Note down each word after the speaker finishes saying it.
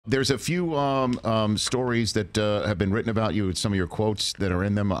There's a few stories that have been written about you, some of your quotes that are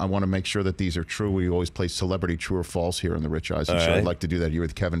in them. I want to make sure that these are true. We always play Celebrity True or False here on The Rich Eisen Show. I'd like to do that. You're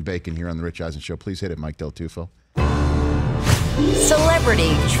with Kevin Bacon here on The Rich Eisen Show. Please hit it, Mike Del Tufo.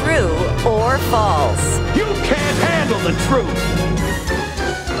 Celebrity True or False? You can't handle the truth.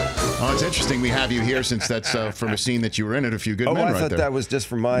 Oh, it's interesting we have you here since that's from a scene that you were in at A Few Good Men right there. I thought that was just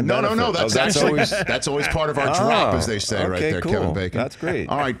for my benefit. No. That's always part of our drop, as they say right there, cool. Kevin Bacon. That's great.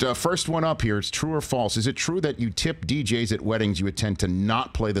 All right, first one up here. It's true or false. Is it true that you tip DJs at weddings you attend to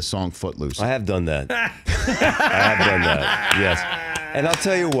not play the song Footloose? I have done that. Yes. And I'll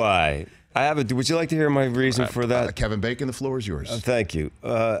tell you why. Would you like to hear my reason for that? Kevin Bacon, the floor is yours. Thank you.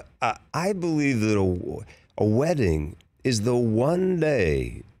 I believe that a wedding is the one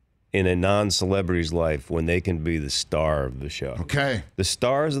day in a non-celebrity's life when they can be the star of the show. Okay. The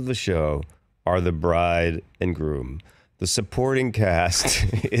stars of the show are the bride and groom. The supporting cast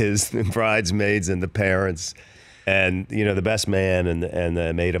is the bridesmaids and the parents and, you know, the best man and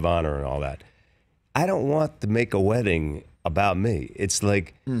the maid of honor and all that. I don't want to make a wedding about me. It's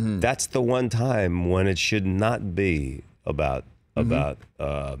like, that's the one time when it should not be about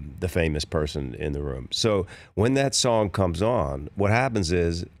the famous person in the room. So when that song comes on, what happens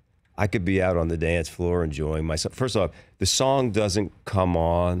is I could be out on the dance floor enjoying myself. First off, the song doesn't come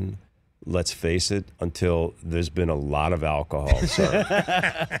on, let's face it, until there's been a lot of alcohol served.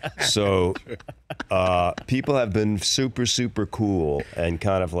 So people have been super, super cool and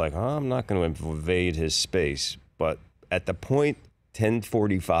kind of like, oh, I'm not going to invade his space. But at the point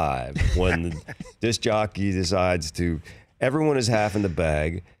 10:45, when the disc jockey decides to, everyone is half in the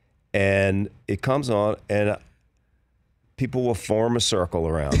bag, and it comes on, and people will form a circle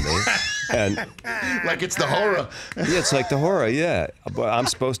around me. And like it's the horror. Yeah, it's like the horror, yeah. But I'm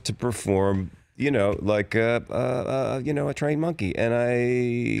supposed to perform, you know, like a trained monkey. And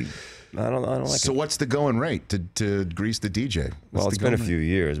I don't like it. So what's the going rate to grease the DJ? Well, it's been a few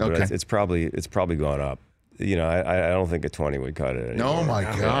years, but Okay. it's probably gone up. You know, I don't think a 20 would cut it anymore. Oh my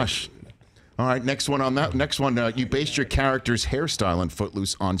gosh. All right, next one on that. Next one, you based your character's hairstyle in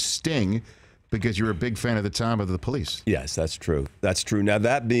Footloose on Sting because you're a big fan of the time of the Police. Yes, that's true. That's true. Now,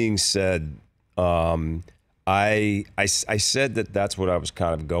 that being said, I said that that's what I was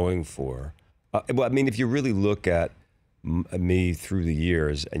kind of going for. Well, I mean, if you really look at me through the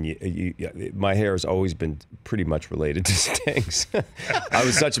years, and my hair has always been pretty much related to Sting's. I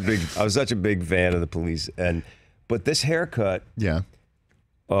was such a big fan of the Police, but this haircut, yeah,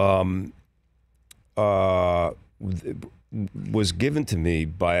 was given to me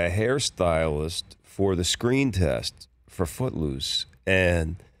by a hairstylist for the screen test for Footloose,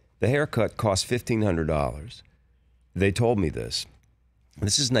 and the haircut cost $1,500. They told me this.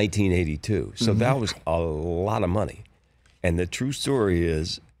 This is 1982, so that was a lot of money. And the true story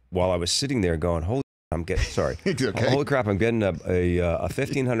is, while I was sitting there going, "Holy, I'm getting Okay. holy crap, I'm getting a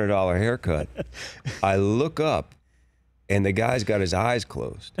 $1,500 haircut," I look up, and the guy's got his eyes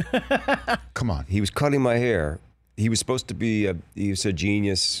closed. Come on. He was cutting my hair. He was supposed to be he was a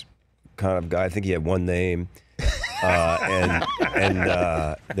genius kind of guy. I think he had one name, and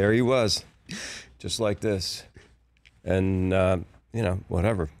there he was, just like this, and you know,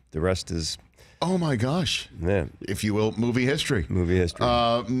 whatever. The rest is. Oh my gosh. Yeah. If you will, movie history. Movie history.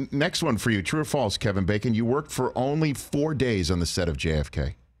 Next one for you. True or false, Kevin Bacon? You worked for only 4 days on the set of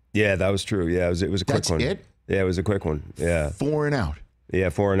JFK. Yeah, that was true. Yeah, it was a quick one. That's it? Yeah, it was a quick one. Yeah. 4 and out. Yeah,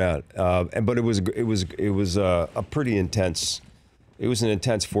 4 and out. But it was a pretty intense. It was an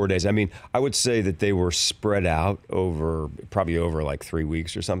intense 4 days. I mean, I would say that they were spread out over like 3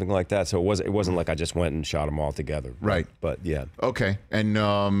 weeks or something like that. So it wasn't like I just went and shot them all together. Right. But yeah. Okay. And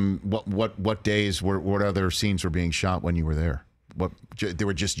what days what other scenes were being shot when you were there? They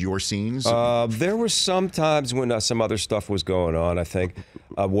were just your scenes? There were some times when some other stuff was going on. I think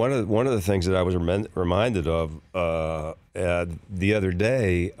one of the things that I was reminded of the other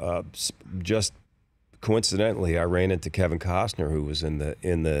day, just coincidentally, I ran into Kevin Costner, who was in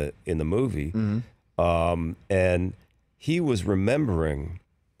the movie, and he was remembering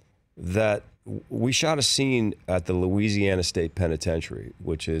that we shot a scene at the Louisiana State Penitentiary,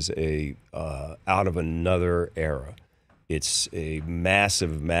 which is out of another era. It's a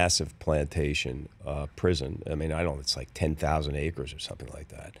massive, massive plantation prison. I mean, it's like 10,000 acres or something like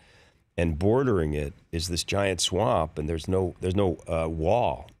that. And bordering it is this giant swamp, and there's no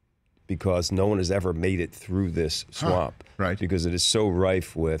wall because no one has ever made it through this swamp. Right. Because it is so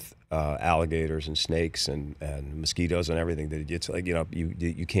rife with alligators and snakes and mosquitoes and everything that it's like, you know,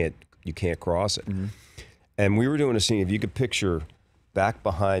 you can't cross it. And we were doing a scene. If you could picture, back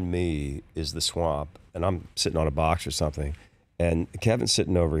behind me is the swamp, and I'm sitting on a box or something, and Kevin's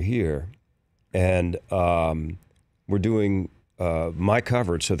sitting over here, and we're doing my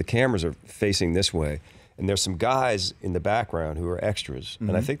coverage, so the cameras are facing this way, and there's some guys in the background who are extras,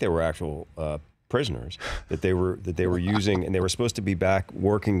 and I think they were actual prisoners that they were using, and they were supposed to be back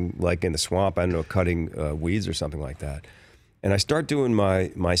working like in the swamp, I don't know, cutting weeds or something like that. And I start doing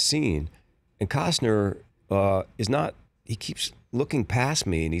my scene, and Costner is not. He keeps looking past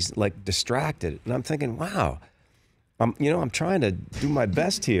me, and he's like distracted, and I'm thinking, wow. I'm trying to do my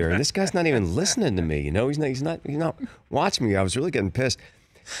best here, and this guy's not even listening to me. He's not watching me. I was really getting pissed.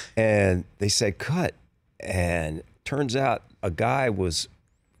 And they said cut, and turns out a guy was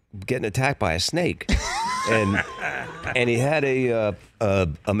getting attacked by a snake, and he had a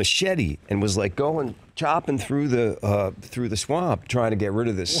machete and was like chopping through the swamp trying to get rid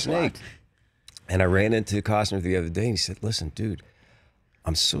of this snake. And I ran into Costner the other day, and he said, "Listen, dude,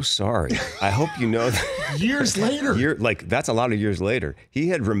 I'm so sorry. I hope you know that." Years later. That's a lot of years later. He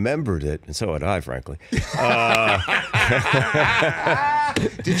had remembered it, and so had I, frankly.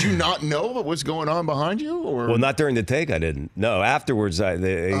 Did you not know what was going on behind you? Or? Well, not during the take, I didn't. No, afterwards,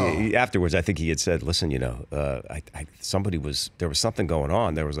 afterwards, I think he had said, "Listen, there was something going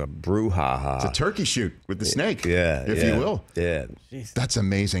on. There was a brouhaha. It's a turkey shoot with the snake, if you will." Yeah. Jeez. That's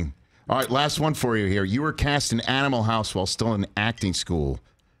amazing. All right, last one for you here. You were cast in Animal House while still in acting school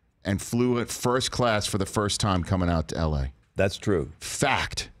and flew at first class for the first time coming out to L.A. That's true.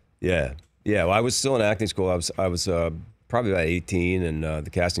 Fact. Yeah. Well, I was still in acting school. I was probably about 18, and the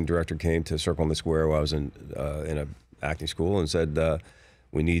casting director came to Circle in the Square while I was in an acting school and said,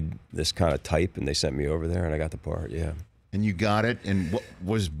 we need this kind of type, and they sent me over there, and I got the part, yeah. And you got it, and what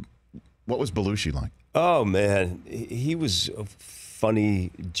was Belushi like? Oh, man. He was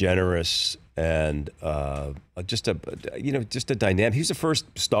funny, generous, and just a dynamic. He was the first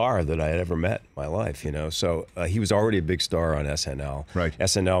star that I had ever met in my life, So he was already a big star on SNL. Right.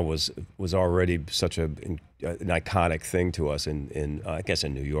 SNL was already such an iconic thing to us in I guess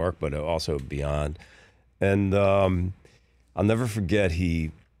in New York, but also beyond. And I'll never forget he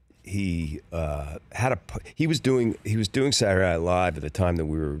was doing Saturday Night Live at the time that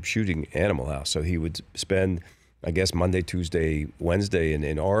we were shooting Animal House. So he would spend, I guess, Monday, Tuesday, Wednesday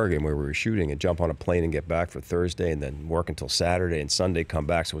in Oregon where we were shooting, and jump on a plane and get back for Thursday, and then work until Saturday, and Sunday come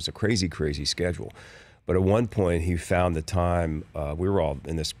back. So it was a crazy, crazy schedule. But at one point he found the time, we were all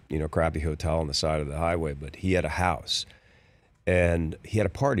in this crappy hotel on the side of the highway, but he had a house, and he had a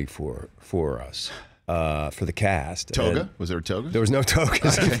party for us. For the cast. Toga? Was there a toga? There was no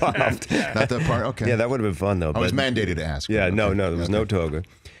togas involved. Not that part? Okay. Yeah, that would have been fun, though. I was mandated to ask. Yeah, no, there was no toga.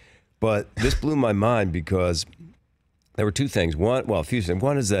 But this blew my mind because there were two things. A few things.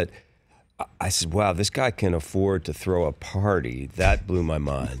 One is that I said, wow, this guy can afford to throw a party. That blew my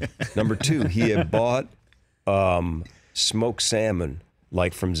mind. Number two, he had bought smoked salmon,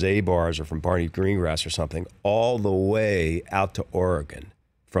 like from Zabar's or from Barney Greengrass or something, all the way out to Oregon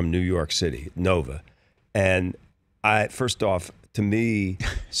from New York City, Nova. And first off, to me,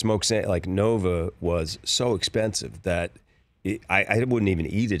 smoked salmon, like Nova, was so expensive that I wouldn't even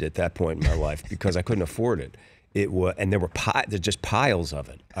eat it at that point in my life because I couldn't afford it. And there were just piles of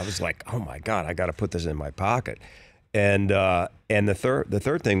it. I was like, oh my God, I got to put this in my pocket. And the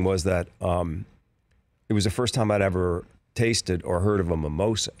third thing was that it was the first time I'd ever tasted or heard of a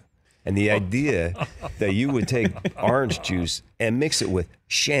mimosa. And the idea that you would take orange juice and mix it with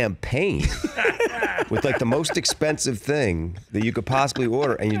champagne, with like the most expensive thing that you could possibly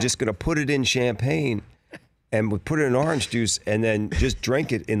order, and you're just going to put it in champagne and would put it in orange juice and then just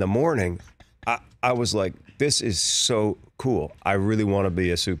drink it in the morning. I was like, this is so cool. I really want to be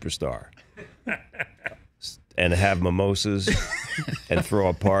a superstar and have mimosas and throw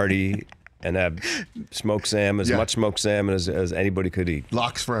a party and have smoked salmon, as much smoked salmon as anybody could eat.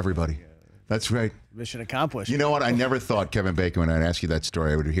 Locks for everybody. That's right. Mission accomplished. You know what? I never thought, Kevin Bacon, when I'd ask you that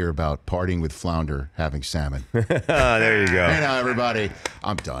story, I would hear about partying with flounder, having salmon. There you go. Hey now, everybody.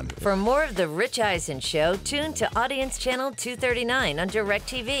 I'm done. For more of The Rich Eisen Show, tune to Audience Channel 239 on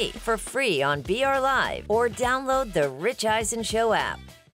DirecTV for free on BR Live, or download The Rich Eisen Show app.